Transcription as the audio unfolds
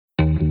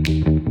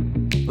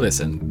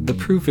Listen, the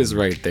proof is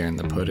right there in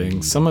the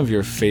pudding. Some of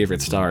your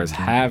favorite stars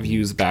have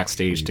used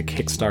Backstage to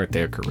kickstart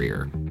their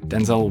career.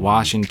 Denzel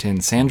Washington,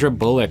 Sandra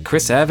Bullock,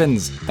 Chris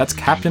Evans, that's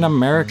Captain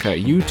America.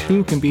 You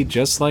too can be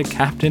just like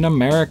Captain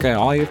America.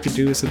 All you have to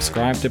do is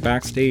subscribe to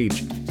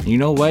Backstage. And you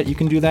know what? You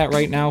can do that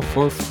right now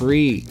for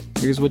free.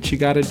 Here's what you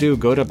gotta do.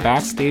 Go to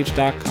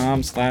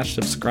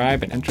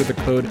backstage.com/subscribe and enter the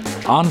code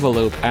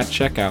ENVELOPE at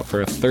checkout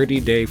for a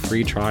 30-day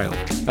free trial.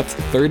 That's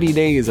 30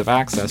 days of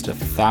access to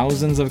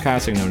thousands of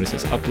casting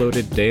notices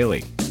uploaded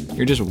daily.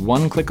 You're just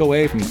one click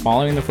away from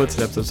following the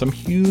footsteps of some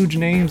huge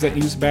names that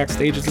used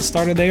Backstage at the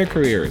start of their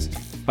careers.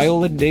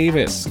 Viola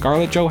Davis,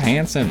 Scarlett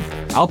Johansson,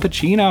 Al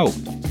Pacino.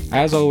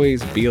 As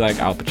always, be like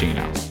Al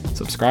Pacino.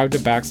 Subscribe to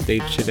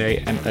Backstage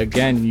today, and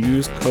again,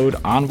 use code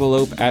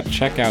ENVELOPE at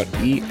checkout,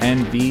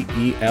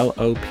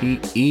 ENVELOPE,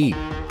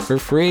 for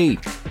free.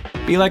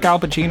 Be like Al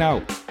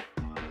Pacino.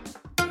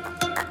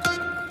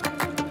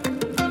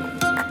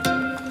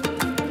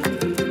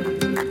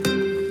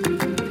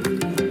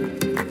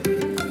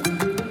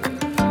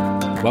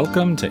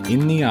 Welcome to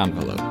In the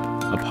Envelope,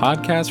 a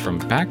podcast from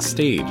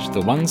Backstage,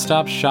 the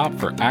one-stop shop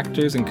for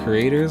actors and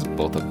creators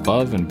both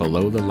above and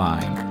below the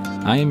line.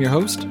 I am your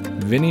host,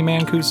 Vinny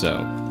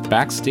Mancuso,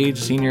 Backstage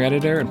Senior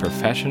Editor and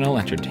Professional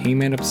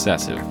Entertainment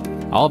Obsessive.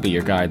 I'll be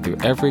your guide through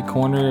every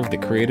corner of the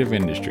creative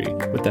industry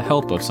with the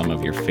help of some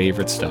of your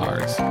favorite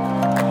stars.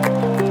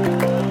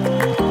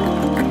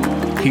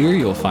 Here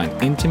you'll find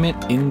intimate,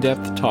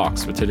 in-depth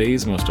talks with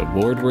today's most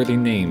award-worthy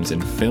names in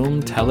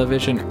film,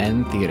 television,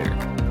 and theater.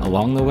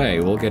 Along the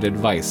way, we'll get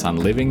advice on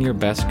living your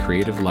best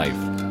creative life,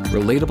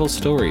 relatable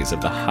stories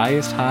of the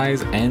highest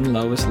highs and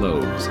lowest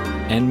lows,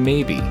 and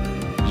maybe,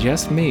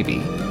 just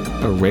maybe,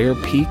 a rare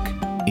peek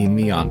in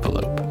the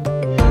envelope.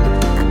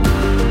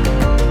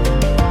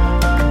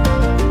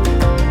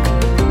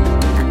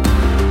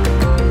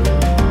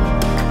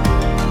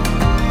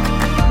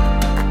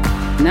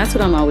 And that's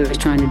what I'm always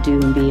trying to do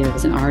and be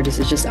as an artist,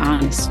 is just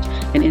honest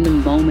and in the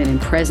moment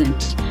and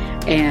present,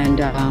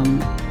 and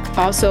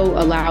also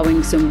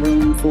allowing some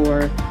room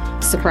for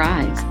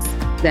surprise.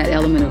 That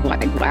element of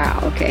like,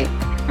 wow, okay,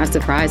 I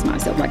surprised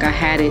myself. Like I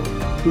had it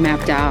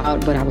mapped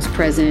out, but I was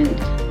present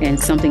and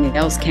something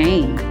else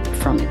came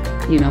from it.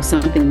 You know,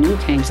 something new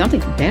came,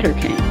 something better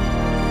came.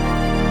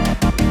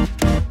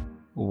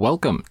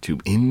 Welcome to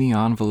In the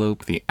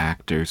Envelope, the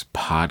Actors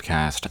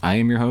Podcast. I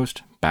am your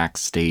host,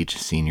 Backstage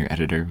Senior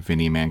Editor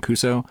Vinny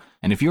Mancuso,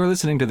 and if you are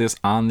listening to this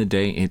on the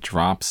day it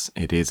drops,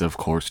 it is of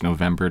course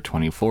November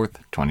 24th,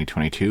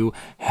 2022.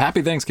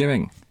 Happy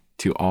Thanksgiving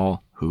to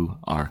all who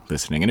are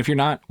listening. And if you're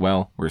not,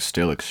 well, we're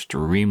still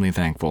extremely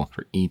thankful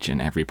for each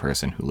and every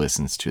person who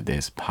listens to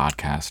this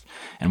podcast,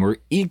 and we're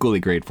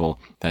equally grateful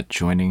that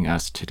joining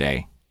us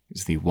today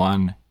is the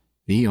one,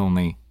 the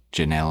only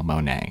Janelle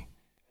Monáe.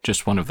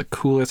 Just one of the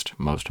coolest,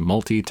 most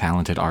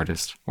multi-talented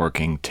artists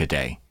working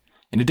today.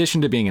 In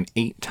addition to being an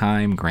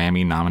 8-time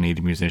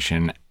Grammy-nominated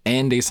musician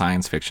and a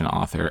science fiction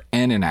author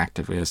and an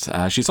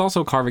activist, she's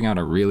also carving out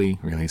a really,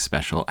 really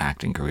special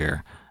acting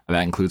career.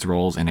 That includes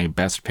roles in a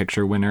Best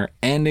Picture winner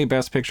and a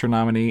Best Picture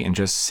nominee in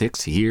just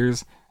 6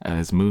 years,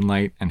 as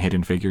Moonlight and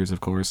Hidden Figures,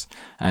 of course.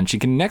 And she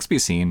can next be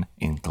seen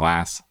in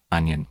Glass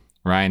Onion,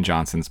 Rian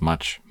Johnson's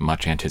much,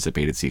 much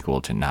anticipated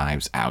sequel to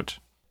Knives Out.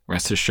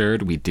 Rest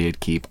assured, we did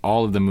keep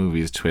all of the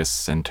movie's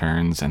twists and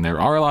turns, and there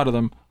are a lot of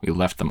them. We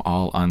left them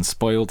all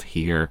unspoiled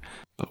here,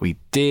 but we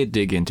did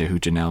dig into who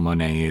Janelle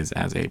Monáe is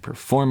as a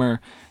performer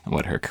and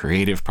what her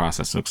creative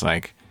process looks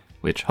like,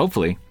 which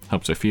hopefully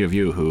helps a few of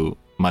you who,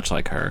 much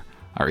like her,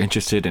 are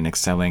interested in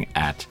excelling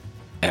at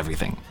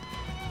everything.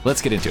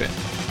 Let's get into it.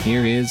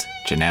 Here is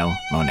Janelle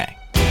Monáe.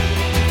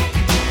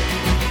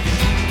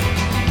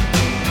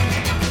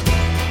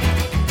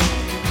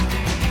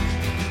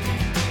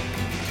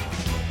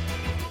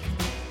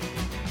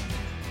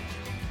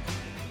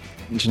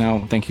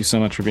 Janelle, thank you so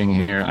much for being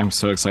here. I'm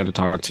so excited to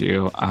talk to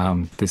you.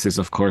 This is,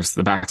 of course,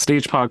 the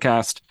Backstage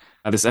podcast.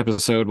 This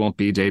episode won't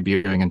be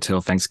debuting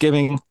until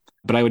Thanksgiving,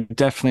 but I would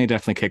definitely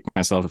kick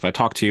myself if I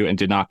talked to you and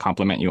did not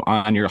compliment you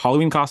on your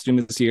Halloween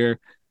costume this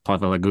year.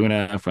 Plata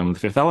Laguna from The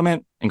Fifth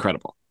Element.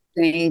 Incredible.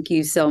 Thank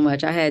you so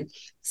much. I had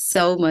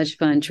so much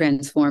fun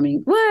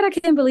transforming. What? I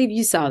can't believe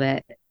you saw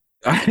that.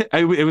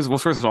 It was, well,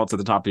 first of all, it's at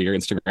the top of your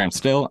Instagram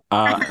still.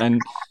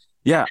 And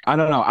yeah, I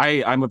don't know.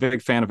 I'm a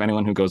big fan of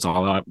anyone who goes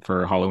all out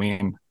for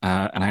Halloween.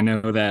 And I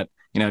know that,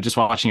 just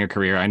watching your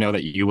career, I know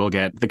that you will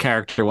get the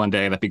character one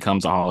day that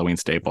becomes a Halloween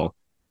staple.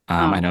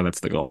 I know that's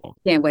the goal.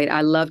 Can't wait.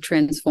 I love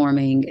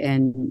transforming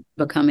and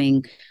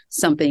becoming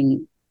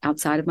something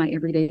outside of my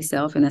everyday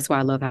self. And that's why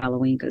I love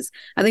Halloween, because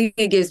I think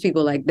it gives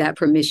people like that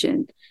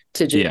permission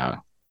to just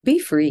be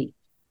free.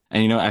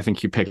 And, I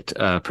think you picked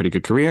a pretty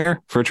good career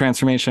for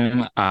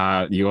transformation.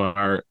 You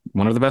are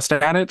one of the best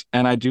at it.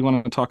 And I do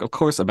want to talk, of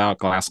course, about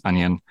Glass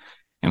Onion,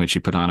 in which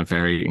you put on a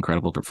very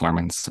incredible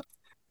performance.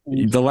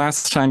 The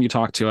last time you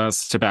talked to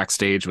us to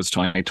Backstage was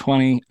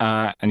 2020.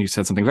 And you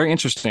said something very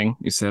interesting.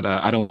 You said,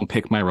 I don't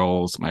pick my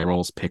roles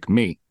pick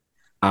me.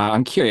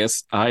 I'm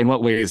curious, in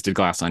what ways did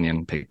Glass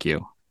Onion pick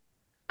you?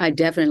 I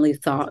definitely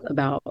thought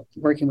about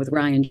working with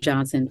Rian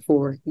Johnson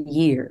for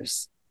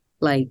years,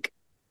 like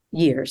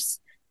years.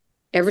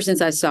 Ever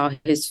since I saw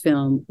his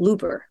film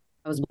Looper,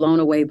 I was blown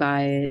away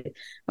by it. I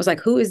was like,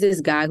 who is this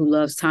guy who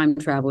loves time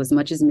travel as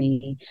much as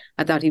me?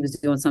 I thought he was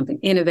doing something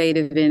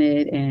innovative in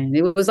it. And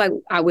it was like,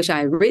 I wish I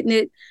had written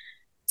it,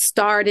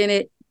 starred in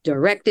it,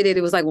 directed it.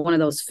 It was like one of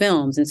those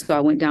films. And so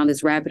I went down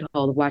this rabbit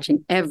hole of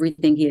watching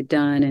everything he had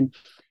done. And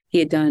he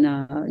had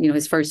done,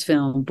 his first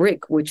film,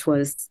 Brick, which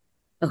was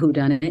a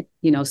whodunit,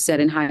 set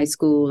in high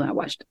school. And I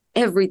watched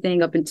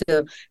everything up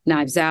until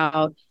Knives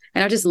Out.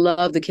 And I just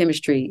love the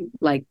chemistry,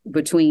 like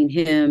between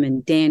him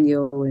and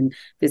Daniel and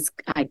this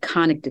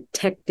iconic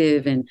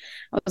detective. And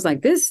I was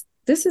like, this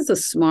is a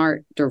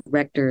smart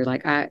director.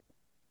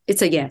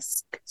 It's a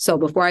yes. So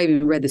before I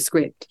even read the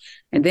script,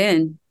 and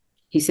then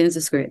he sends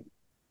the script,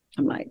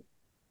 I'm like,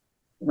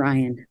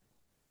 Rian,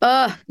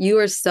 you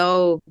are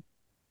so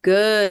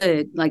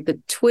good. Like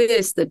the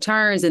twists, the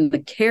turns, and the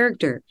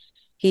characters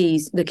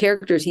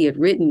he had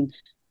written,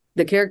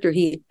 the character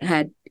he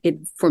had it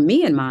for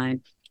me in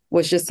mind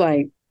was just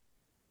like,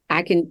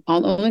 the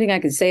only thing I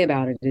can say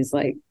about it is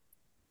like,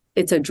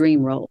 it's a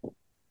dream role.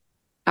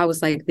 I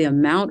was like, the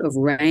amount of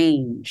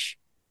range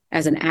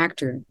as an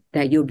actor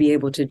that you'll be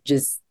able to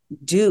just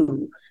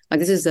do,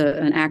 like this is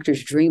an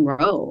actor's dream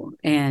role.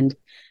 And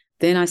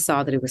then I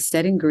saw that it was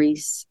set in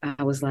Greece.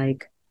 I was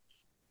like,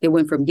 it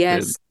went from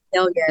yes,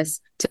 hell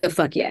yes, to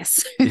fuck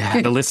yes.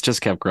 Yeah, the list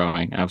just kept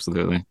growing.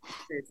 Absolutely.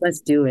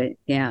 Let's do it.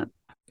 Yeah.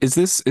 Is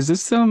this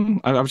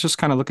I was just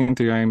kind of looking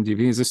through your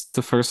IMDb. Is this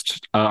the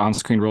first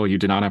on-screen role you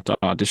did not have to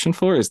audition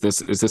for? Is this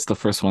the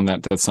first one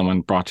that someone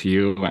brought to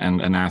you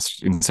and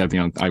asked and said,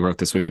 I wrote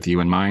this with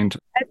you in mind?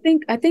 I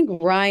think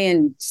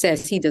Rian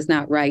says he does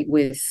not write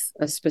with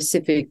a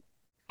specific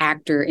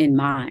actor in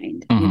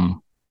mind. Mm-hmm.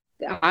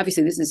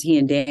 Obviously, this is he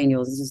and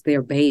Daniel. This is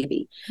their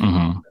baby.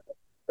 Mm-hmm.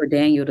 For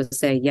Daniel to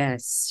say,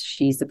 yes,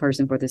 she's the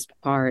person for this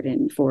part.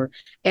 And for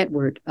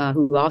Edward,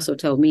 who also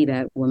told me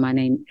that when my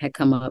name had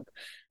come up,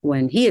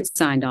 when he had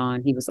signed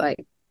on, he was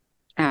like,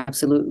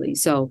 absolutely.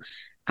 So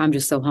I'm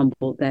just so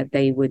humbled that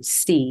they would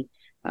see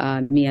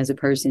me as a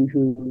person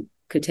who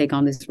could take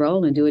on this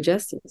role and do it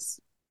justice.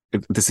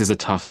 This is a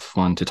tough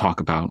one to talk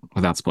about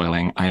without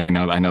spoiling. I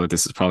know that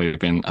this has probably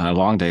been a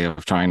long day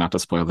of trying not to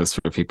spoil this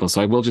for people.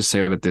 So I will just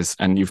say that this,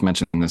 and you've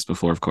mentioned this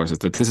before, of course, is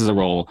that this is a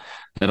role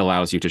that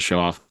allows you to show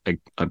off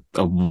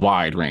a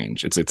wide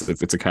range. It's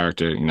a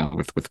character,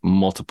 with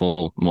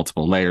multiple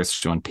layers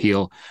to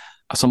unpeel.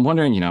 So I'm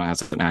wondering,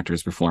 as an actor,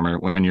 as a performer,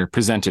 when you're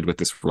presented with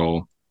this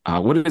role,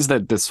 what is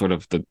this sort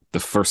of the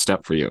first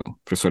step for you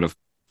for sort of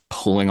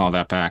pulling all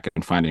that back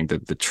and finding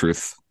the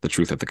truth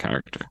of the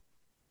character?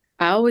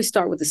 I always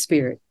start with the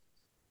spirit.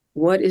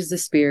 What is the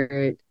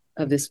spirit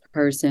of this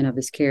person, of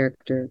this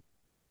character?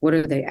 What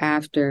are they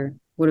after?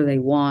 What do they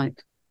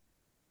want?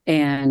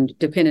 And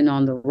depending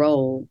on the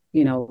role,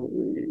 they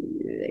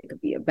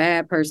could be a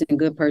bad person,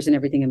 good person,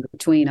 everything in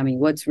between. I mean,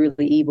 what's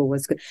really evil?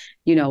 What's good?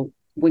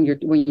 When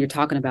you're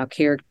talking about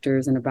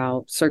characters and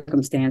about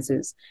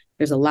circumstances,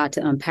 there's a lot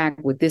to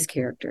unpack with this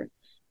character.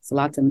 It's a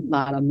lot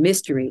of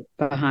mystery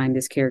behind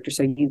this character.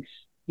 So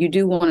you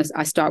do want to,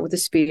 I start with the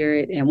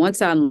spirit. And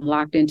once I'm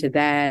locked into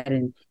that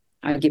and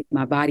I get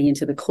my body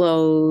into the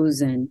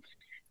clothes and,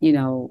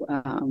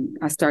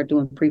 I start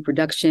doing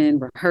pre-production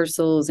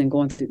rehearsals and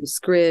going through the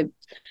script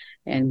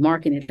and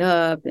marking it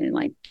up and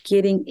like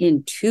getting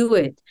into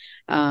it.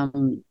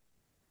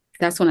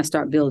 That's when I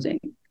start building.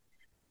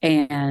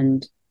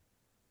 And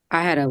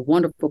I had a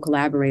wonderful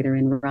collaborator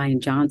in Rian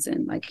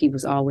Johnson. Like he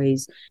was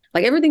always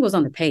like, everything was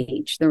on the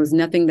page. There was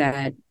nothing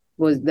that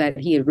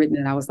he had written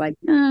and I was like,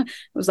 it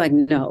was like,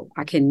 no,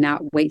 I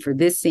cannot wait for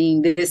this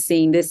scene.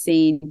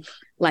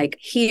 Like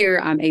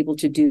here, I'm able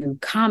to do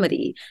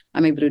comedy.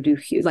 I'm able to do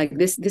like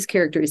this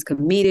character is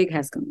comedic,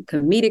 has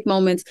comedic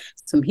moments,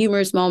 some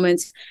humorous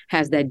moments,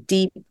 has that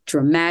deep,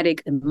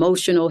 dramatic,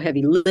 emotional,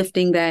 heavy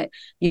lifting that,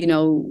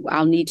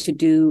 I'll need to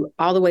do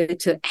all the way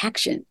to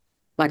action.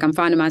 Like I'm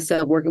finding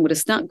myself working with a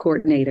stunt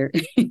coordinator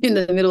in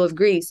the middle of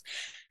Greece.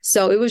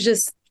 So it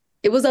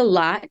was a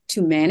lot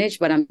to manage,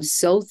 but I'm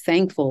so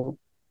thankful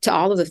to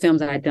all of the films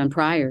that I'd done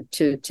prior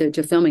to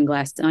filming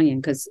Glass Onion,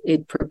 because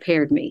it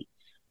prepared me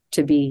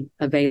to be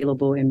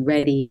available and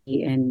ready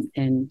and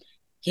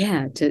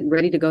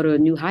ready to go to a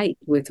new height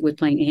with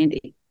playing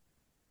Andy.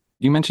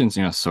 You mentioned,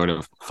 sort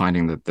of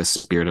finding the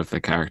spirit of the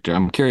character.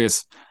 I'm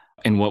curious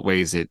in what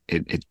ways it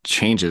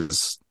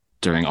changes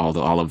during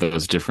all of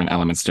those different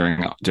elements,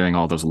 during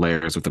all those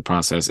layers of the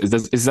process.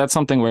 Is that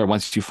something where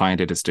once you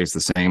find it stays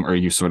the same, or are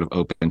you sort of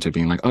open to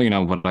being like,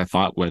 what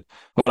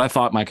I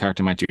thought my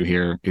character might do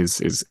here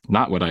is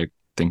not what I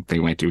think they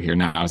might do here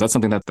now? Is that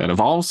something that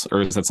evolves, or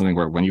is that something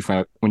where when you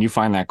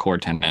find that core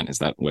tenet, is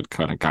that what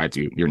kind of guides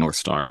you, your North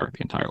Star,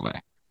 the entire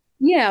way?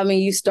 Yeah, I mean,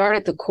 you start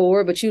at the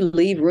core, but you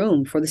leave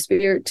room for the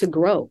spirit to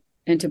grow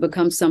and to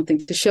become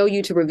something, to show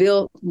you, to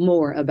reveal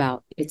more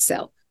about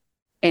itself.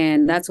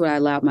 And that's what I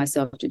allowed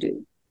myself to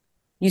do.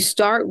 You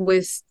start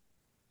with,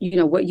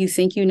 what you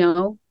think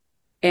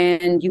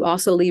and you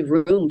also leave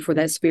room for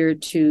that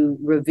spirit to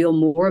reveal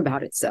more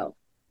about itself.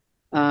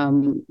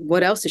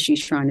 What else is she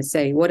trying to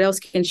say? What else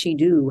can she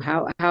do?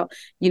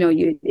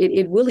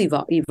 It will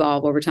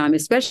evolve over time,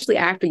 especially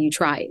after you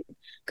try it.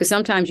 Because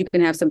sometimes you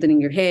can have something in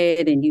your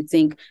head and you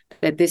think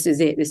that this is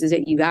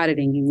it, you got it.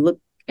 And you look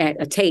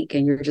at a take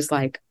and you're just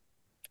like,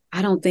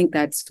 I don't think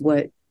that's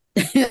what,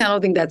 I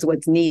don't think that's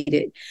what's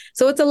needed.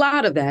 So it's a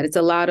lot of that. It's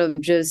a lot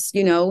of just,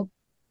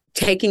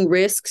 taking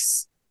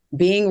risks,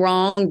 being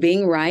wrong,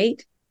 being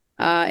right,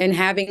 and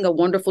having a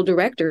wonderful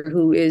director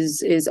who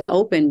is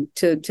open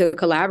to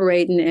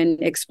collaborate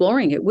and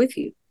exploring it with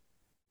you.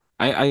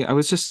 I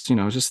was just,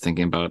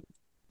 thinking about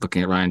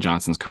looking at Rian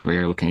Johnson's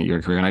career, looking at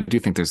your career, and I do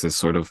think there's this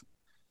sort of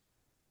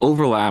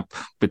overlap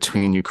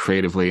between you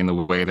creatively in the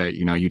way that,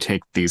 you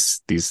take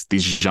these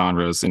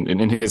genres, and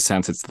in his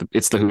sense,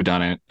 it's the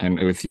whodunit, and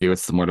with you,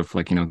 it's the more of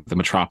like, the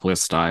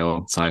Metropolis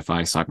style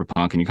sci-fi,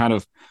 cyberpunk, and you kind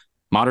of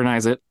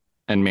modernize it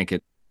and make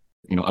it,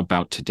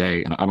 about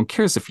today. And I'm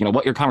curious if,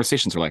 what your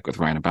conversations are like with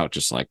Ryan about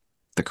just like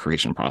the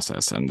creation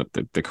process and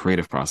the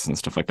creative process and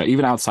stuff like that,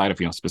 even outside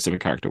of,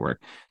 specific character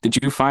work.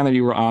 Did you find that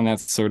you were on that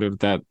sort of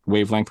that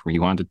wavelength where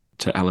you wanted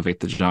to elevate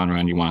the genre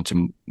and you want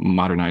to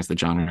modernize the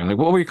genre? Like,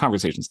 what were your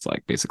conversations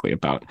like basically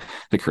about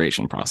the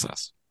creation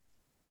process?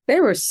 They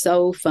were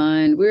so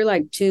fun. We were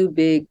like two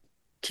big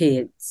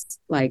kids,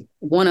 like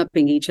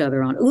one-upping each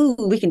other on, ooh,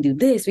 we can do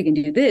this, we can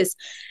do this.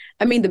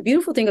 I mean, the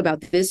beautiful thing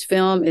about this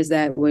film is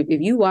that if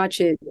you watch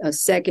it a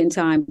second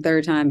time,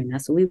 third time, and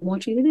that's what we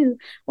want you to do,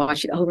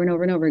 watch it over and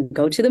over and over,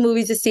 go to the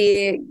movies to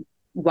see it,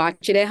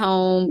 watch it at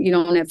home,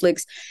 on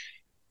Netflix,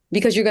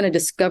 because you're going to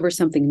discover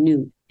something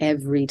new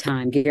every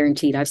time,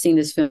 guaranteed. I've seen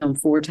this film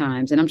 4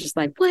 times and I'm just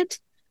like, what?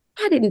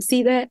 I didn't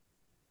see that.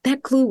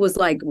 That clue was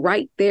like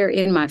right there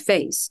in my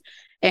face.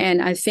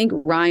 And I think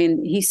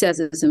Ryan, he says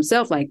this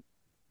himself, like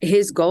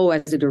his goal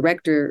as a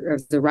director,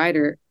 as the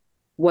writer,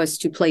 was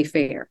to play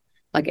fair.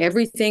 Like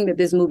everything that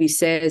this movie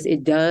says,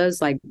 it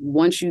does. Like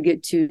once you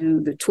get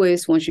to the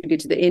twist, once you get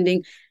to the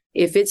ending,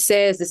 if it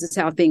says this is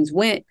how things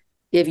went,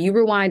 if you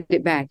rewind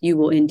it back, you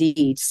will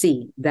indeed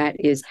see that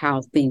is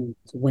how things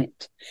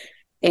went.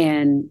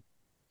 And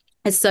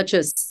it's such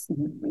a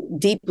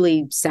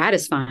deeply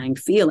satisfying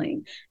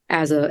feeling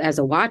as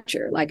a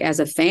watcher, like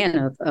as a fan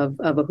of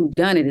a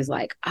whodunit, is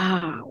like,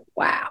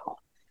 wow.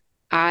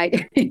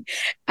 I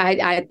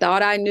I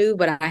thought I knew,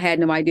 but I had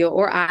no idea,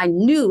 or I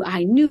knew,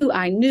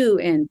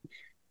 and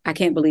I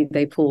can't believe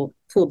they pulled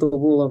the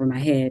wool over my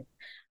head.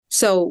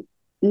 So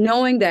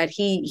knowing that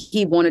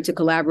he wanted to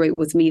collaborate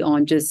with me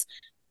on just,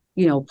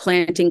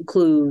 planting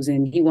clues,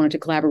 and he wanted to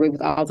collaborate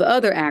with all the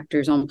other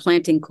actors on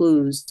planting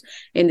clues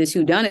in this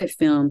whodunit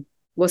film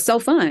was so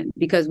fun,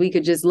 because we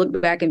could just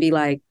look back and be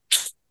like,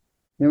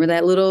 remember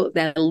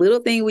that little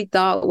thing we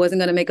thought wasn't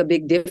going to make a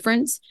big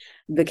difference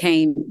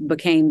became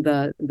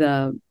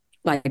the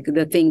like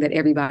the thing that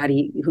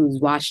everybody who's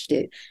watched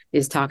it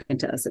is talking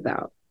to us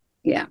about.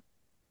 Yeah.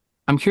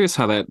 I'm curious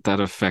how that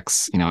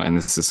affects, and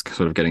this is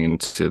sort of getting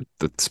into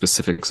the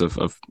specifics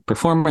of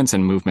performance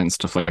and movement and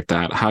stuff like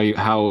that, how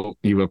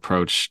you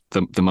approach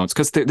the moments.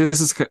 Because this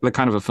is the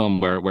kind of a film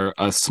where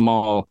a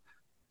small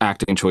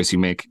acting choice you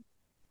make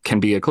can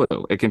be a clue.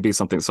 It can be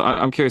something. So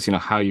I'm curious,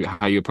 how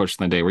you approach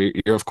the day, where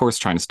you're of course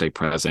trying to stay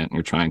present and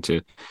you're trying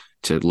to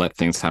let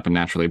things happen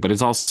naturally, but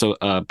it's also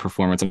a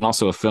performance and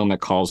also a film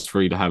that calls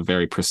for you to have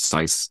very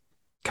precise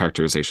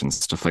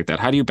characterizations, stuff like that.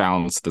 How do you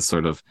balance the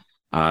sort of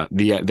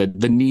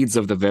the needs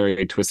of the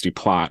very twisty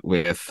plot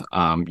with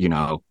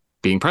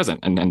being present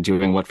and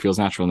doing what feels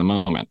natural in the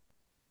moment?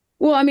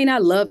 Well, I mean, I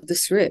love the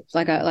script.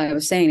 Like I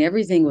was saying,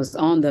 everything was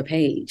on the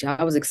page.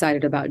 I was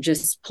excited about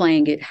just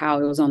playing it how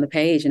it was on the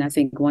page. And I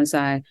think once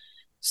I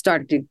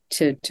started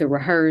to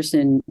rehearse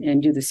and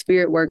do the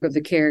spirit work of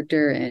the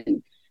character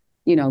and,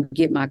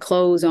 get my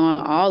clothes on,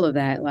 all of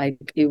that, like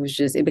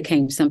it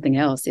became something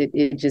else.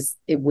 It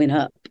went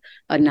up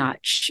a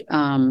notch.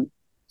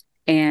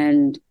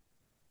 And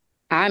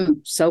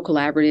I'm so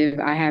collaborative.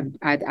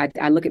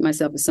 I look at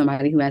myself as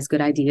somebody who has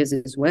good ideas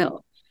as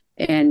well.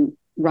 And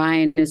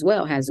Ryan as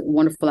well has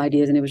wonderful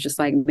ideas. And it was just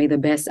like, may the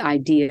best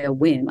idea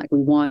win. Like we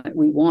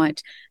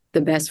want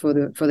the best for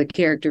the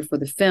character, for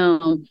the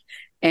film,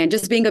 and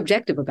just being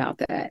objective about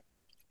that.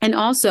 And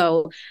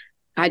also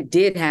I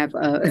did have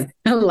a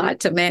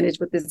lot to manage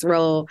with this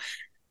role.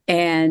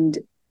 And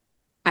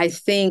I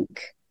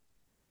think,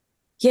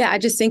 I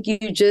just think you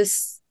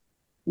just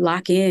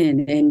lock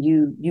in and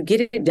you get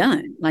it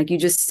done. Like you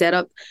just set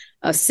up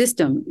a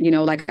system,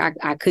 like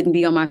I couldn't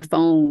be on my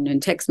phone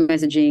and text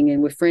messaging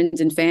and with friends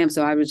and fam.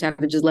 So I would have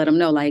to just let them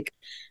know, like,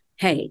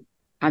 hey,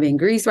 I'm in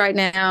Greece right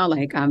now.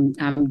 Like I'm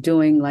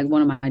doing like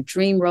one of my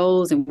dream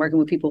roles and working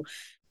with people.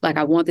 Like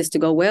I want this to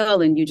go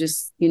well. And you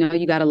just,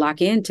 you got to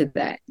lock into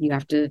that. You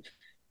have to,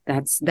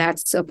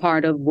 that's a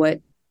part of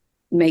what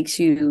makes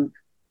you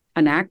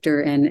an actor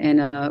and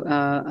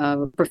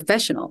a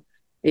professional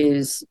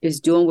is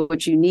doing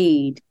what you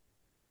need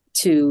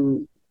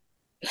to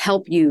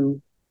help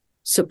you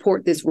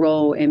support this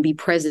role and be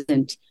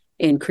present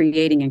in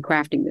creating and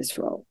crafting this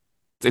role.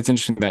 It's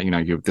interesting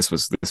that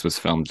this was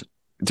filmed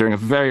during a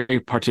very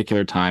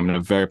particular time in a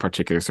very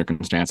particular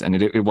circumstance.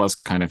 And it was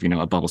kind of,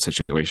 a bubble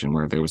situation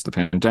where there was the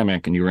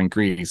pandemic and you were in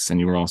Greece and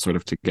you were all sort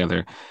of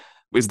together.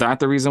 Is that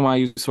the reason why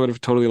you sort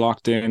of totally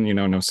locked in,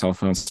 no cell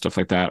phones, stuff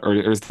like that? Or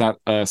is that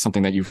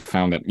something that you've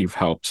found that you've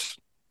helped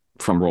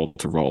from role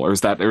to role? Or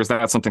is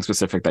that something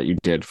specific that you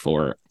did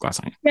for Glass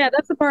Onion? Yeah,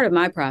 that's a part of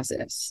my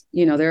process.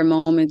 There are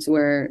moments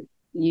where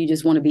you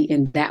just want to be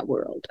in that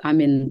world.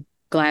 I'm in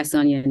Glass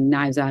Onion,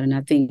 Knives Out, and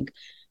I think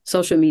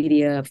social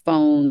media,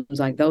 phones,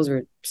 like those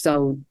are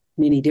so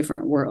many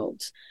different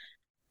worlds.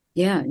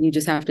 Yeah, you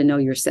just have to know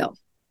yourself.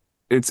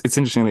 It's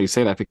interesting that you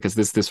say that, because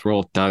this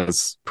role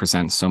does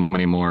present so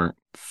many more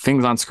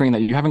things on screen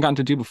that you haven't gotten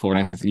to do before.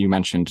 And I think you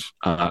mentioned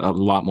a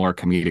lot more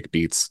comedic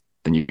beats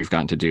than you've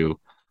gotten to do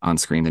on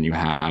screen than you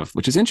have,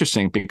 which is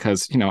interesting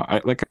because,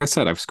 like I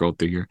said, I've scrolled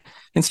through your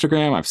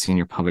Instagram, I've seen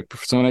your public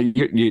persona.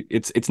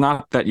 It's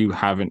not that you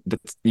haven't.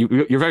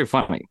 You're very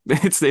funny.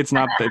 It's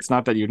not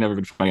that you've never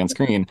been funny on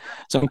screen.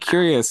 So I'm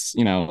curious,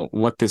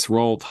 what this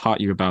role taught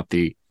you about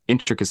the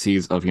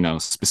intricacies of,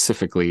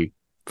 specifically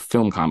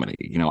film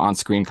comedy,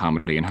 on-screen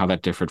comedy, and how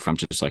that differed from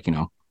just like,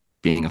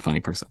 being a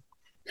funny person.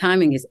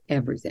 Timing is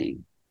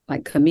everything.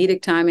 Like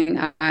comedic timing,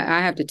 I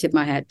have to tip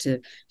my hat to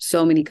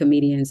so many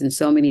comedians and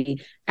so many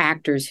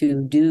actors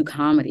who do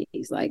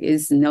comedies. Like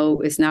it's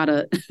not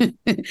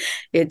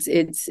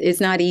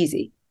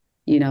easy,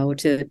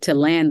 to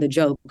land the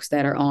jokes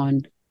that are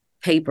on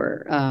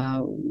paper.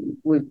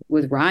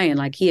 With Ryan,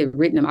 like he had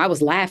written them. I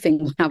was laughing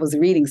when I was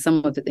reading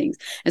some of the things,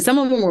 and some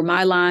of them were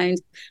my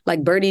lines.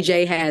 Like Birdie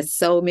J has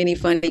so many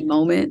funny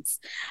moments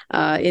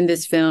in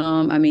this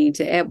film. I mean,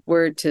 to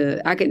Edward,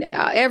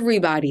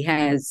 everybody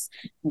has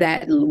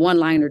that one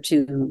line or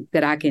two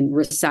that I can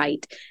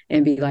recite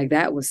and be like,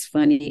 that was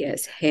funny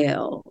as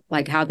hell.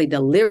 Like how they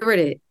delivered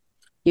it,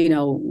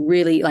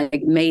 really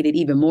like made it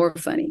even more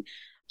funny.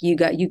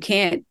 You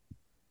can't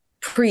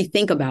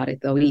pre-think about it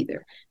though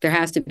either. There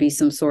has to be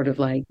some sort of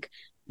like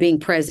being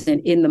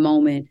present in the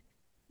moment.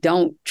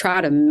 Don't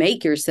try to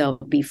make yourself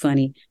be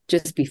funny.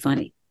 Just be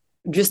funny.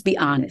 Just be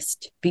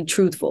honest. Be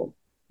truthful,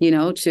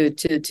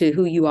 to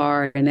who you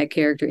are and that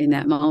character in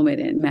that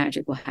moment, and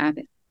magic will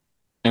happen.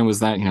 And was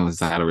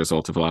that a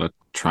result of a lot of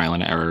trial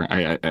and error?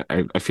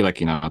 I feel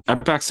like,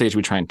 at Backstage,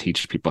 we try and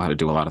teach people how to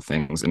do a lot of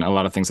things, and a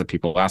lot of things that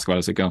people ask about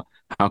is they go,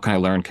 how can I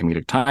learn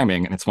comedic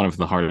timing? And it's one of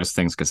the hardest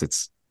things because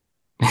it's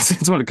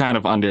one of kind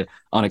of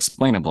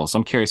unexplainable. So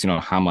I'm curious,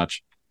 how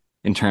much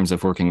in terms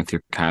of working with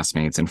your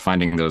castmates and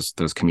finding those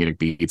comedic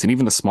beats, and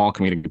even the small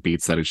comedic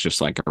beats that it's just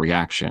like a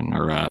reaction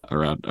or a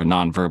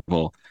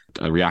nonverbal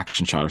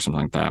reaction shot or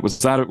something like that. Was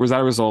that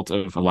a result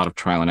of a lot of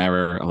trial and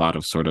error, a lot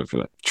of sort of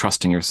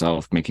trusting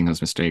yourself, making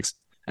those mistakes,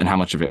 and how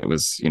much of it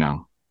was,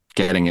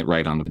 getting it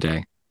right on the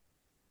day?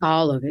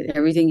 All of it,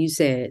 everything you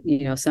said.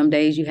 Some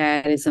days you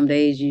had it, some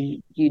days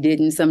you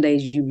didn't, some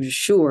days you were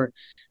sure.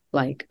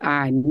 Like,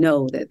 I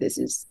know that this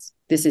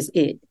is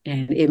it,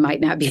 and it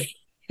might not be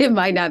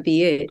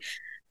it.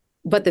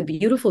 But the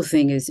beautiful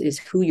thing is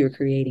who you're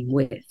creating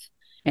with.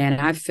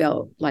 And I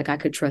felt like I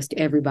could trust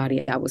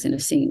everybody I was in a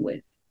scene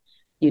with.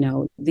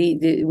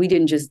 We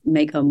didn't just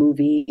make a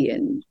movie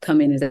and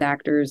come in as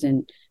actors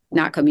and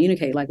not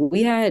communicate. Like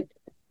we had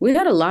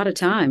a lot of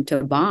time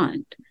to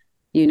bond.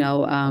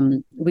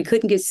 We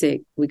couldn't get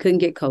sick, we couldn't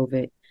get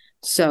COVID,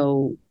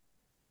 so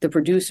the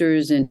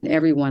producers and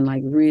everyone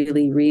like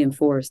really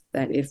reinforced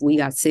that if we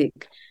got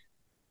sick,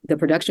 the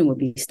production would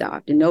be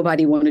stopped, and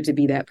nobody wanted to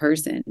be that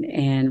person.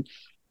 And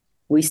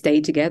we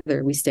stayed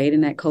together. We stayed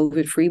in that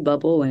COVID-free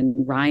bubble, and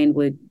Ryan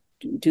would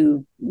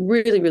do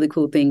really, really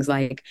cool things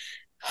like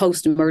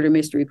host murder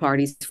mystery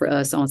parties for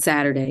us on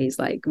Saturdays.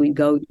 Like we'd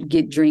go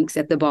get drinks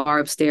at the bar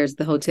upstairs at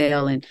the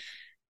hotel, and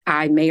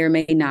I may or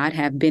may not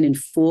have been in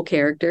full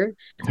character.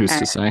 Who's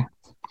to say?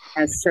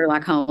 As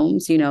Sherlock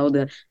Holmes,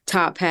 the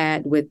top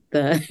hat with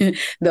the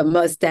the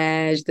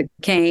mustache, the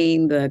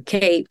cane, the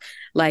cape.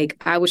 Like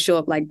I would show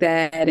up like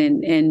that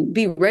and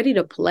be ready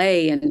to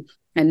play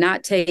and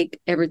not take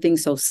everything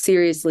so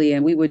seriously.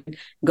 And we would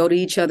go to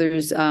each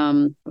other's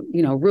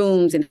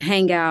rooms and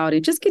hang out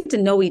and just get to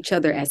know each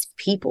other as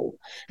people,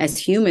 as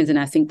humans. And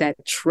I think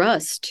that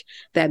trust,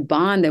 that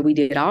bond that we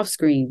did off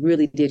screen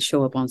really did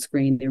show up on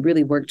screen. It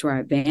really worked to our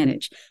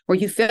advantage, where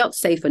you felt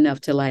safe enough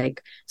to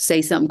like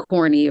say something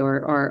corny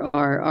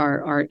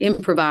or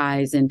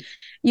improvise, and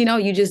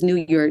you just knew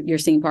your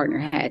scene partner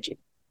had you.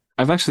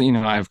 I've actually,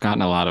 I've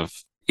gotten a lot of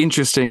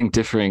interesting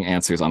differing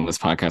answers on this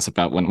podcast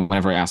about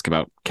whenever I ask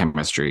about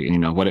chemistry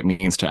and what it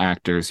means to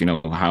actors,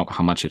 how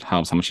much it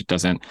helps, how much it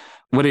doesn't,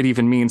 what it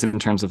even means in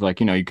terms of like,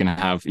 you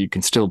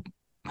can still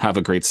have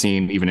a great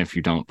scene even if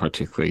you don't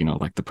particularly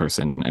like the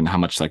person, and how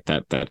much like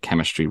that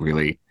chemistry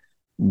really,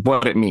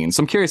 what it means.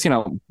 So I'm curious,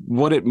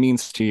 what it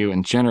means to you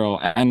in general,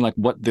 and like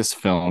what this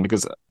film,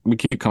 because we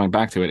keep coming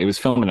back to it, it was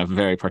filmed in a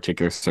very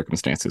particular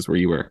circumstances where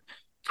you were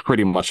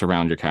pretty much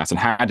around your cast and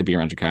had to be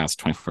around your cast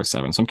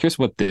 24/7. So I'm curious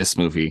what this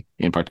movie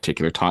in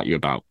particular taught you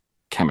about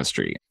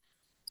chemistry.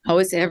 Oh,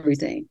 it's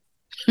everything.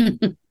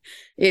 It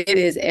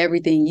is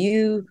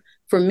everything.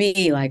 For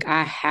me, like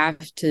I have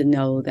to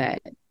know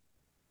that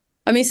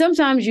I mean,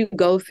 sometimes you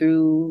go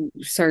through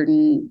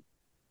certain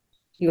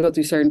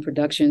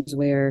productions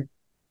where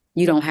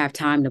you don't have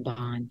time to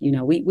bond. You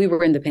know, we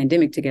were in the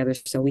pandemic together,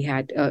 so we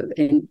had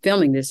in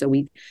filming this, so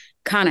we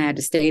kind of had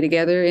to stay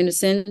together in a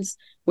sense,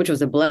 which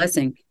was a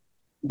blessing.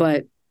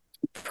 But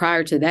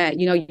prior to that,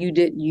 you know,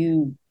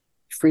 you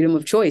freedom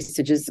of choice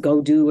to just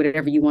go do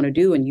whatever you want to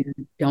do, and you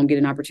don't get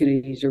an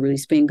opportunity to really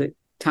spend good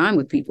time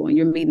with people, and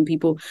you're meeting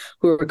people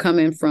who are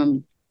coming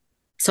from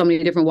so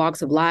many different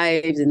walks of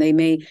lives, and they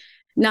may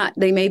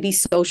be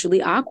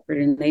socially awkward,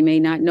 and they may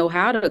not know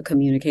how to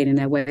communicate in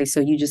that way. So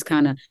you just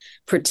kind of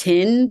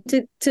pretend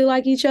to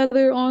like each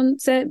other on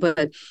set.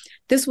 But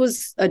this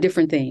was a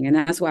different thing. And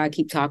that's why I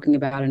keep talking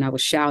about it. And I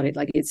was shouted,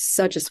 like, it's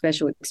such a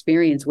special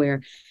experience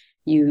where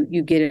you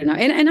get it.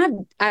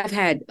 And I've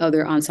had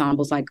other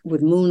ensembles, like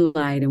with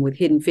Moonlight and with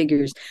Hidden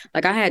Figures.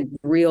 Like I have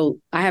real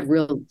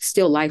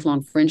still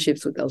lifelong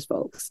friendships with those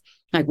folks.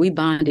 Like we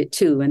bonded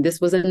too. And this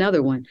was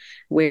another one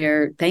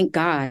where, thank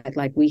God,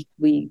 like we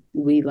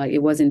like,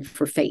 it wasn't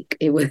for fake.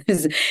 It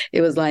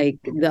was like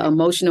the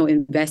emotional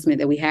investment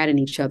that we had in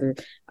each other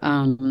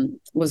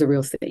was a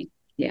real thing.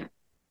 Yeah.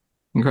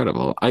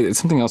 Incredible.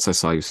 Something else I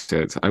saw you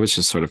said. I was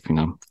just sort of,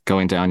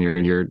 going down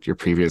your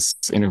previous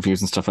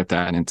interviews and stuff like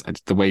that,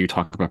 and the way you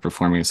talk about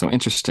performing is so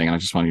interesting. And I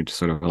just wanted you to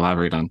sort of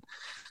elaborate on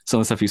some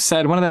of the stuff you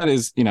said. One of that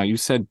is, you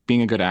said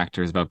being a good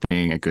actor is about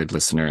being a good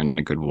listener and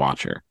a good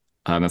watcher.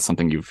 That's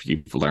something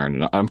you've learned.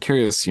 And I'm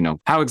curious,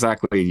 how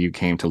exactly you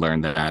came to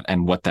learn that,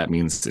 and what that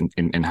means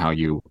in how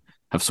you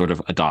have sort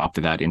of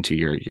adopted that into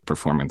your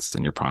performance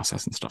and your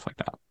process and stuff like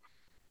that.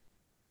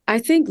 I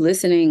think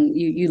listening,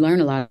 you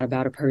learn a lot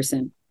about a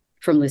person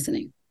from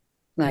listening.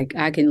 Like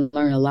I can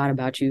learn a lot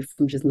about you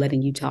from just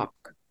letting you talk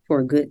for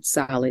a good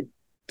solid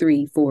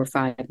 3, 4,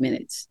 5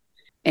 minutes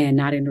and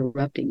not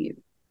interrupting you.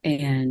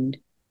 And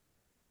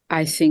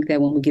I think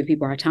that when we give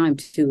people our time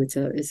too, it's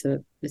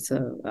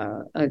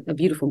a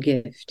beautiful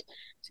gift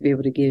to be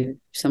able to give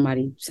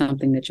somebody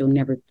something that you'll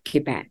never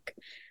get back.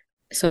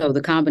 So the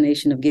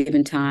combination of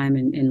giving time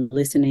and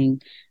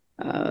listening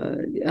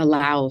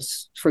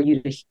allows for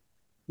you to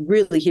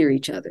really hear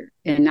each other,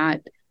 and not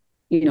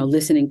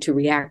listening to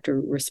react or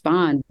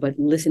respond, but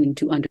listening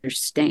to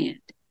understand.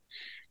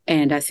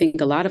 And I think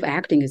a lot of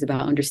acting is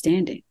about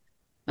understanding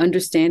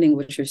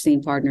what your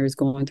scene partner is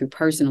going through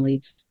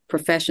personally,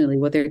 professionally,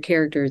 what their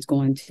character is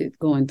going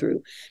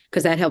through,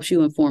 because that helps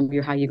you inform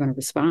how you're going to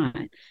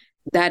respond.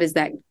 That is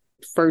that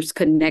first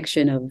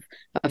connection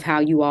of how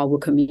you all will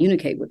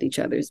communicate with each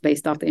other is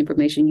based off the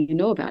information you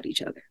know about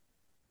each other.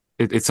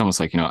 It's almost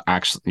like,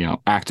 actually,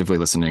 actively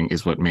listening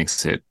is what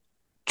makes it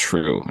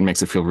true and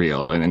makes it feel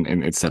real, and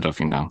instead of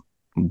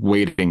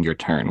waiting your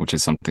turn, which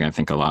is something I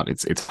think a lot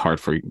it's hard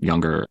for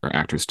younger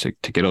actors to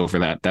get over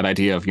that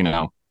idea of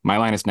my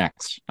line is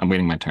next, I'm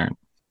waiting my turn.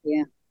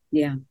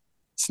 Yeah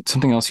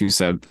Something else you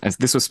said, as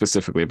this was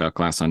specifically about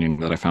Glass Onion,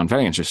 that I found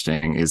very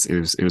interesting is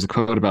it was a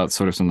quote about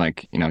sort of some,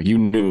 like, you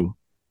knew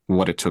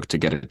what it took to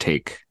get a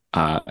take,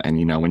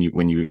 and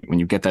when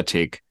you get that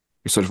take,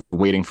 you're sort of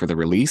waiting for the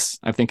release,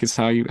 I think is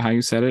how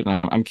you said it.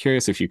 And I'm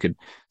curious if you could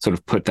sort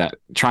of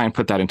try and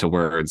put that into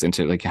words,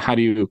 into like,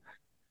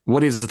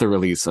 what is the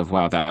release of,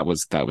 wow, that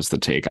was the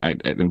take?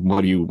 And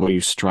what are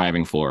you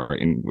striving for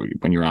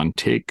when you're on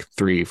take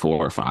 3,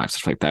 4, 5,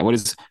 stuff like that?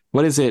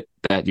 What is it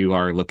that you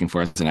are looking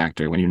for as an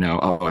actor when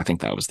oh, I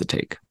think that was the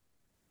take?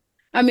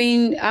 I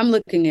mean, I'm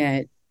looking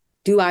at,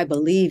 do I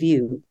believe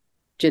you,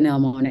 Janelle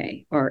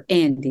Monáe, or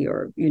Andy,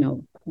 or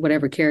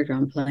whatever character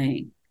I'm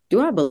playing? Do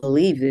I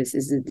believe this?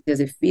 Does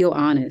it feel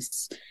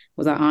honest?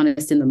 Was I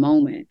honest in the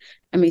moment?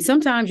 I mean,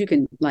 sometimes you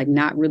can like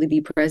not really be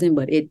present,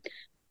 but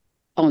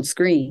on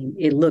screen,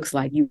 it looks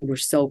like you were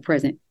so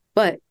present,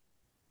 but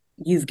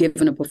you've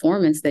given a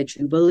performance that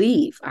you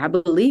believe. I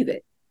believe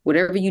it.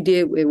 Whatever you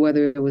did,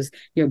 whether it was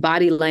your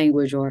body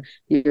language or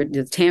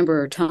the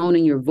timbre or tone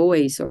in your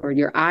voice or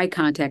your eye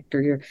contact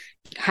or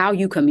how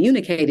you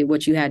communicated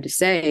what you had to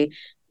say,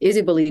 is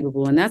it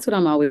believable? And that's what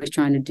I'm always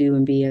trying to do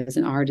and be as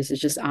an artist, is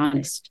just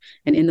honest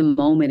and in the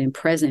moment and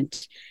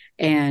present.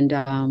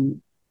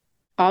 And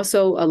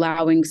also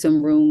allowing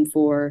some room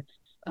for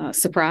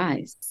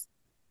surprise,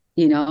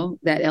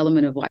 that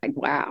element of like,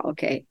 wow,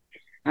 okay,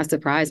 I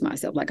surprised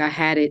myself. Like I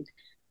had it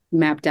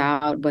mapped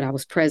out, but I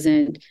was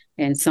present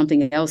and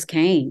something else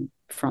came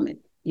from it.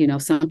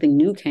 Something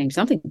new came,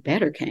 something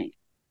better came.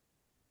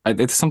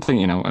 It's something,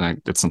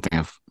 it's something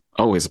I've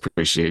always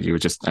appreciate you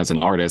just as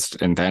an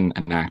artist and then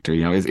an actor,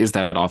 is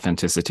that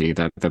authenticity,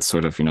 that's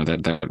sort of,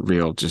 that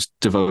real just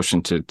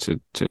devotion to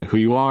who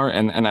you are.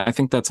 And I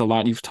think that's a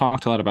lot, you've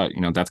talked a lot about,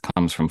 that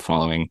comes from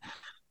following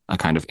a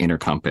kind of inner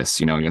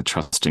compass,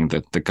 trusting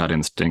the gut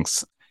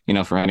instincts,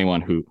 for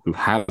anyone who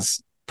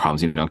has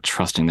problems,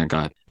 trusting their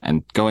gut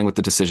and going with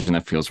the decision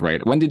that feels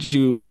right.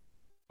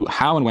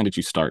 How and when did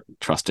you start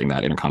trusting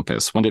that inner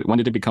compass? When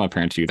did it become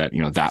apparent to you that,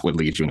 that would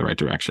lead you in the right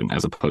direction,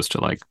 as opposed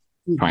to like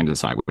trying to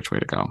decide which way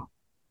to go?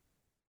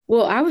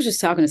 Well, I was just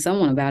talking to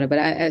someone about it,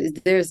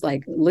 but there's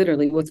like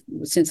literally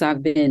since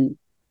I've been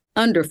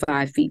under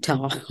 5 feet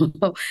tall,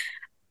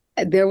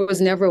 there was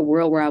never a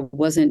world where I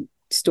wasn't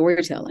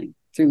storytelling.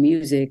 through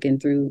music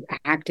and through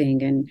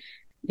acting. And,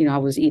 I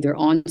was either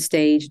on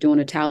stage doing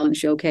a talent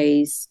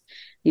showcase,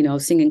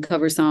 singing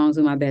cover songs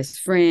with my best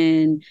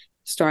friend,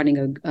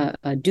 starting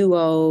a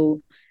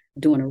duo,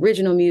 doing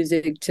original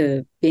music,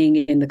 to being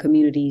in the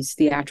community's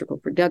theatrical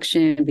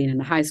production, being in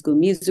the high school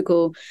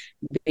musical,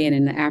 being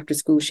in the after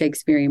school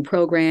Shakespearean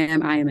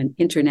program. I am an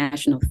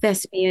international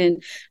thespian.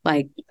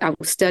 Like, I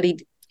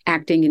studied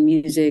acting and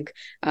music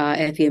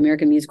at the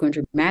American Musical and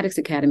Dramatics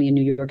Academy in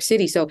New York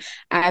City. So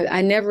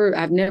I've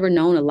never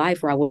known a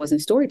life where I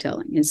wasn't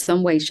storytelling in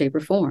some way, shape,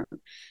 or form.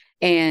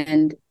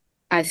 And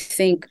I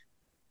think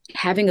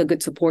having a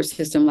good support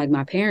system like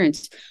my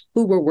parents,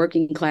 who were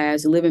working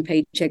class, living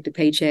paycheck to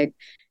paycheck,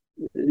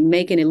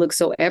 making it look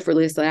so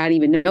effortless that I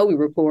didn't even know we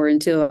were poor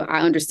until I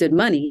understood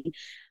money.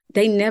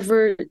 They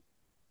never,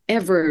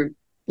 ever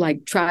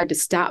tried to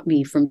stop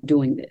me from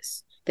doing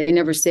this. They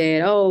never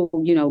said, oh,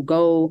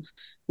 go,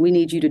 we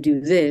need you to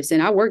do this.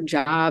 And I worked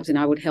jobs and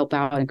I would help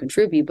out and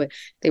contribute, but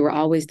they were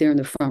always there in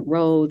the front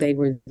row. They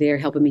were there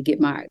helping me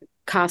get my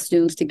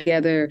costumes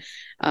together,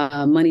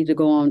 money to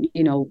go on,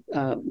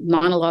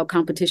 monologue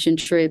competition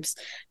trips,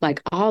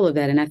 like all of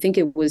that. And I think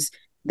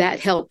that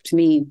helped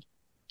me.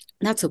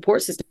 That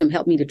support system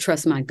helped me to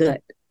trust my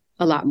gut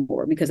a lot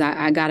more, because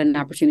I got an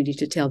opportunity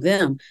to tell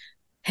them,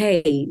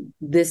 hey,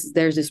 there's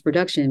this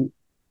production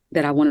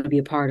that I want to be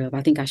a part of.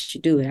 I think I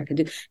should do it. I can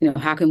do,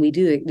 how can we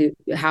do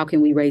it? How can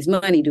we raise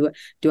money? Do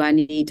I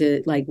need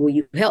to, will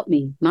you help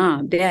me,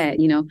 mom, dad,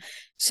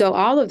 So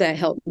all of that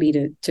helped me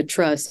to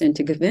trust and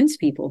to convince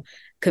people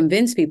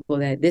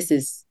that this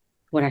is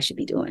what I should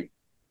be doing.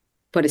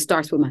 But it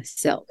starts with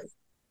myself.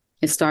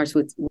 It starts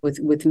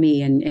with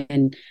me.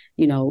 And,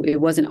 it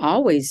wasn't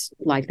always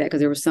like that, because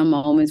there were some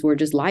moments where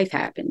just life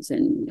happens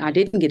and I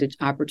didn't get an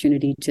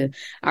opportunity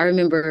I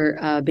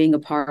remember being a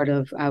part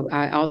of,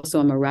 I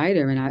also am a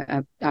writer,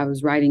 and I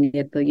was writing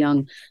at the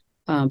Young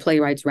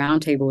Playwrights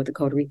Roundtable with the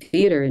Coterie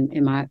Theater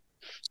in my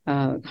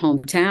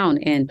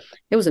hometown. And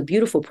it was a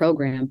beautiful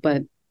program,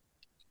 but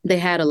they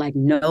had a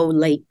no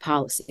late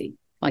policy.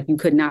 You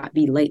could not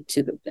be late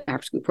to the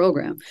after school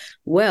program.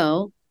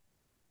 Well,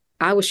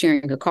 I was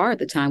sharing a car at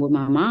the time with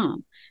my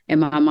mom, and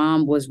my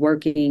mom was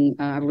working,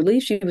 I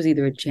believe she was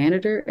either a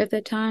janitor at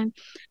that time.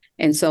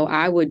 And so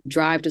I would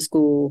drive to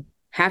school,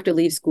 have to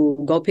leave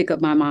school, go pick up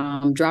my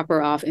mom, drop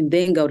her off, and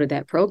then go to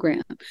that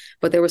program.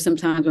 But there were some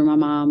times where my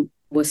mom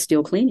was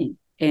still cleaning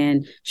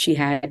and she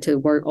had to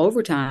work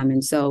overtime.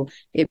 And so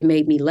it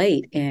made me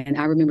late. And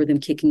I remember them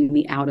kicking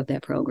me out of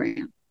that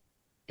program.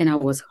 And I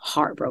was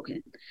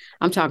heartbroken.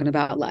 I'm talking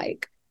about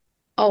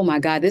oh my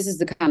God, this is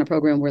the kind of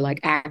program where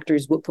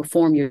actors would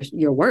perform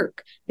your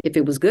work if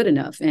it was good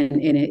enough. And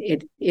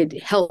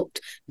it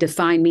helped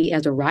define me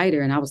as a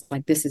writer. And I was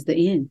like, this is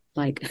the end.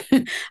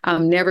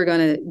 I'm never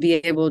going to be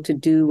able to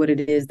do what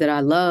it is that I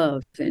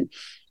love. And,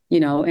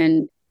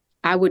 and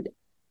I would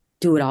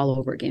do it all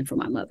over again for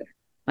my mother.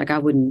 I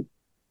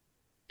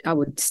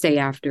would stay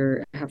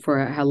after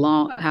for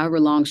however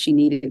long she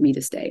needed me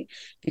to stay,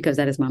 because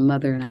that is my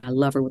mother and I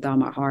love her with all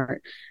my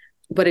heart.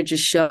 But it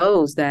just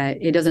shows that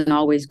it doesn't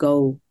always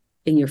go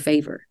in your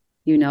favor.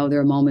 There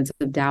are moments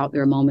of doubt.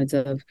 There are moments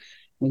of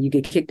when you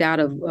get kicked out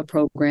of a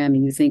program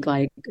and you think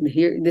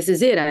here, this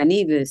is it. I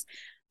need this.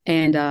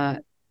 And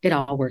it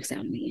all works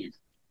out in the end.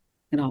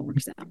 It all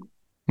works out.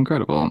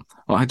 Incredible.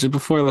 Well,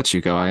 before I let you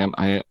go,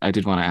 I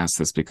did want to ask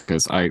this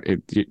because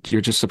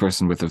you're just a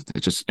person with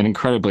just an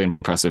incredibly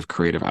impressive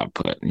creative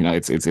output.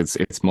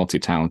 It's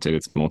multi-talented,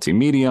 it's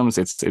multi-mediums,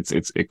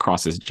 it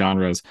crosses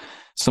genres.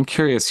 So I'm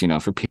curious,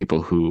 for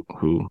people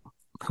who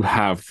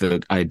have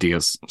the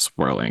ideas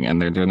swirling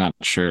and they're not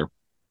sure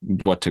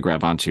what to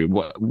grab onto,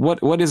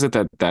 what is it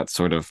that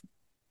sort of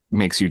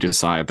makes you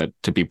decide that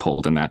to be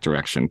pulled in that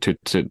direction, to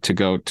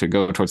go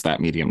towards that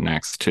medium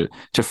next,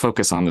 to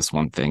focus on this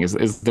one thing?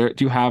 Is there,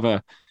 do you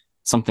have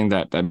something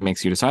that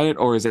makes you decide it,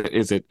 or is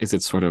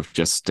it sort of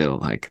just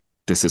still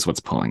this is what's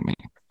pulling me?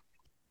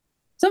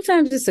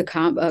 Sometimes it's a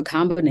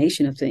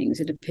combination of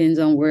things. It depends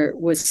on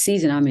what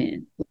season I'm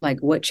in,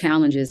 what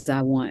challenges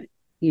I want,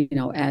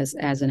 as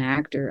an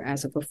actor,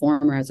 as a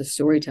performer, as a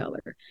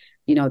storyteller.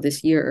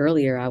 This year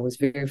earlier, I was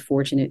very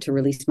fortunate to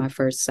release my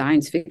first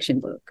science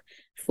fiction book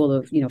full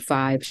of,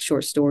 5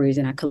 short stories.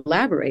 And I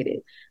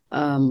collaborated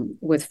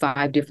with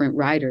 5 different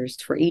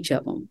writers for each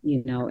of them,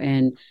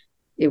 and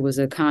it was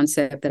a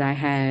concept that I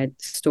had,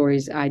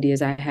 stories,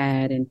 ideas I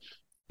had, and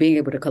being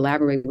able to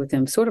collaborate with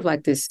them, sort of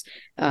like this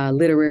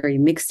literary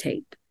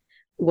mixtape,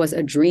 was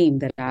a dream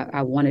that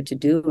I wanted to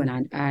do.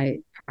 And I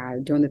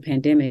during the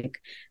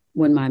pandemic,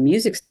 when my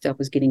music stuff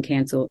was getting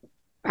canceled,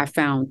 I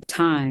found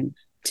time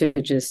to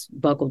just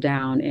buckle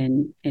down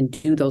and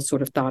do those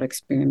sort of thought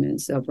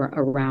experiments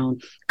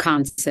around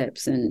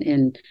concepts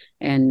and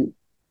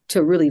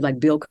to really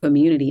build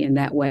community in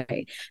that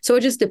way. So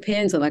it just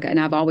depends on and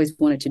I've always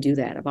wanted to do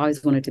that. I've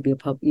always wanted to be a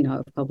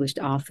published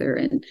author,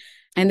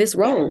 and this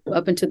role,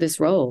 up into this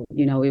role,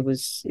 it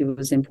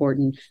was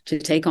important to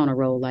take on a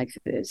role like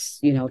this,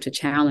 to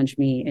challenge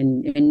me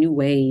in new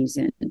ways.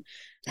 And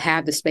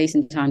have the space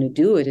and time to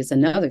do it is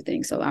another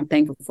thing. So I'm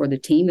thankful for the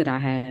team that I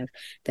have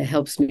that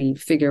helps me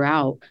figure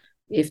out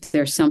if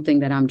there's something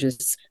that I'm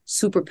just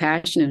super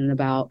passionate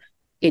about.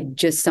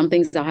 Some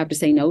things I'll have to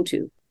say no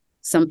to.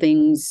 Some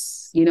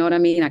things, you know what I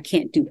mean? I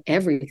can't do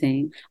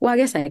everything. Well, I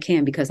guess I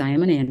can because I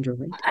am an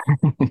android.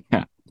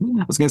 Yeah.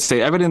 I was going to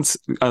say evidence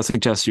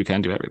suggests you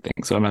can do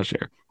everything, so I'm not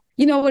sure.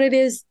 You know what it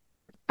is?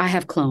 I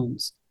have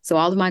clones. So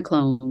all of my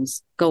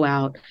clones go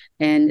out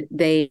and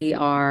they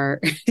are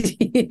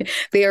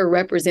they are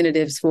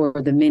representatives for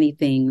the many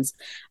things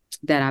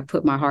that I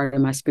put my heart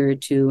and my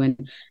spirit to.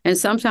 And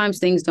sometimes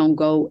things don't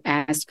go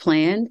as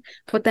planned,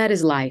 but that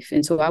is life.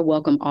 And so I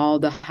welcome all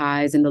the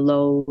highs and the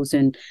lows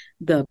and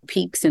the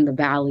peaks and the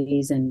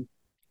valleys and,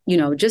 you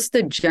know, just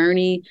the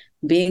journey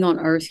being on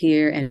earth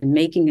here and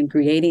making and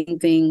creating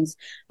things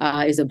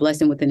is a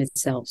blessing within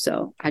itself.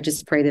 So I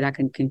just pray that I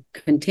can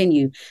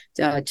continue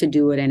to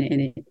do it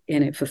and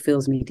it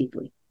fulfills me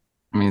deeply.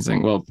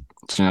 Amazing. Well,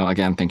 Janelle,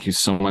 again, thank you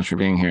so much for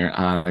being here.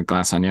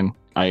 Glass Onion.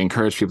 I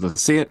encourage people to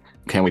see it.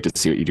 Can't wait to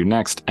see what you do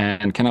next,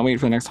 and cannot wait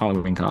for the next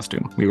Halloween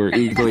costume. We were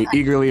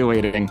eagerly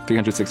awaiting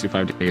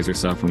 365 days or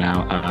so from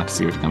now to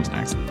see what comes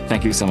next.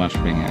 Thank you so much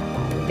for being here.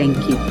 Thank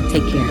you.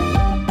 Take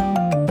care.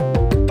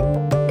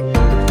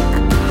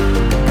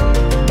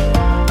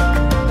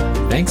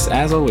 Thanks,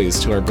 as always,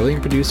 to our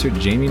brilliant producer,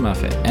 Jamie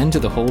Muffett, and to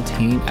the whole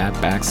team at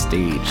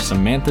Backstage,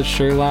 Samantha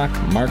Sherlock,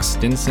 Mark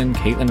Stinson,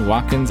 Caitlin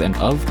Watkins, and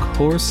of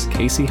course,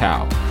 Casey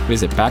Howe.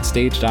 Visit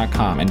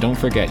Backstage.com, and don't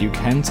forget, you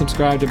can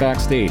subscribe to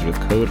Backstage with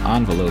code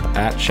ENVELOPE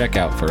at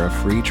checkout for a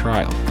free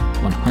trial.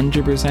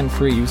 100%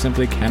 free, you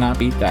simply cannot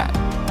beat that.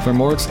 For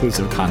more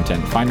exclusive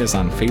content, find us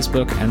on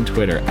Facebook and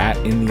Twitter at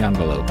In the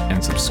Envelope,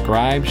 and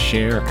subscribe,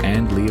 share,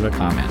 and leave a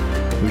comment.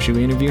 Who should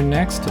we interview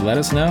next? Let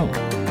us know.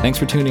 Thanks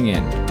for tuning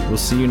in. We'll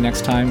see you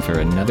next time for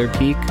another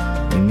peek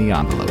in the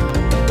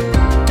envelope.